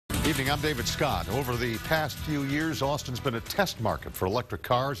Evening, I'm David Scott. Over the past few years, Austin's been a test market for electric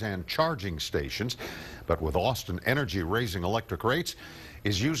cars and charging stations. But with Austin Energy raising electric rates,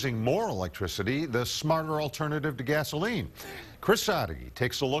 is using more electricity the smarter alternative to gasoline? Chris Sadeghi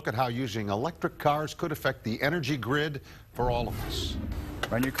takes a look at how using electric cars could affect the energy grid for all of us.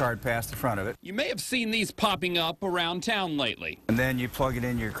 Run your card past the front of it. You may have seen these popping up around town lately. And then you plug it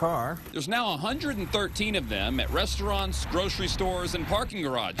in your car. There's now 113 of them at restaurants, grocery stores, and parking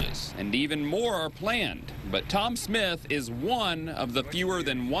garages. And even more are planned. But Tom Smith is one of the fewer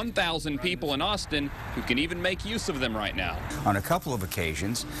than 1,000 people in Austin who can even make use of them right now. On a couple of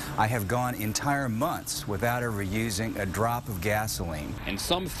occasions, I have gone entire months without ever using a drop of gasoline. And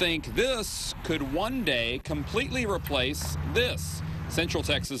some think this could one day completely replace this. Central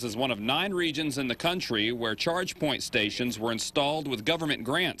Texas is one of 9 regions in the country where charge point stations were installed with government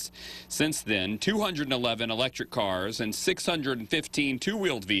grants. Since then, 211 electric cars and 615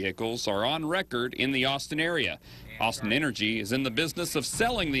 two-wheeled vehicles are on record in the Austin area. Austin Energy is in the business of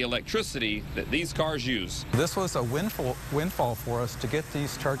selling the electricity that these cars use. This was a windfall for us to get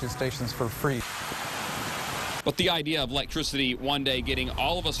these charging stations for free. But the idea of electricity one day getting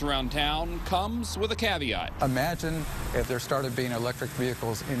all of us around town comes with a caveat. Imagine if there started being electric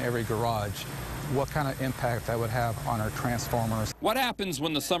vehicles in every garage, what kind of impact that would have on our transformers. What happens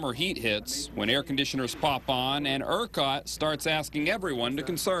when the summer heat hits, when air conditioners pop on and ERCOT starts asking everyone to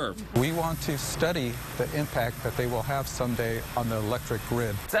conserve? We want to study the impact that they will have someday on the electric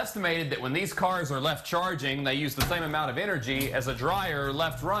grid. It's estimated that when these cars are left charging, they use the same amount of energy as a dryer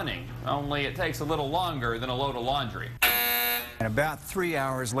left running, only it takes a little longer than a load of laundry. And about 3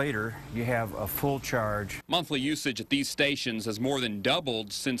 hours later, you have a full charge. Monthly usage at these stations has more than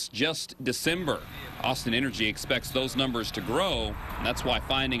doubled since just December. Austin Energy expects those numbers to grow, and that's why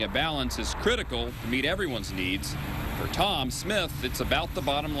finding a balance is critical to meet everyone's needs. For Tom Smith, it's about the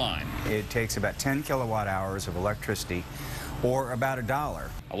bottom line. It takes about 10 kilowatt hours of electricity, or about $1.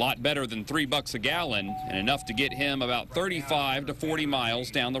 A lot better than $3 a gallon, and enough to get him about 35 to 40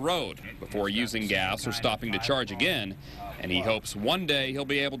 miles down the road before using gas or stopping to charge again. And he hopes one day he'll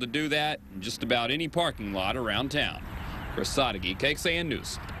be able to do that in just about any parking lot around town. Chris Sadeghi, KXAN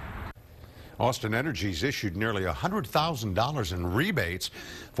News. Austin Energy's issued nearly $100,000 in rebates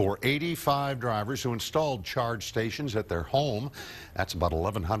for 85 drivers who installed charge stations at their home. That's about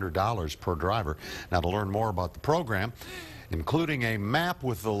 $1,100 per driver. Now, to learn more about the program, including a map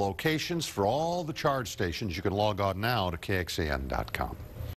with the locations for all the charge stations, you can log on now to KXAN.com.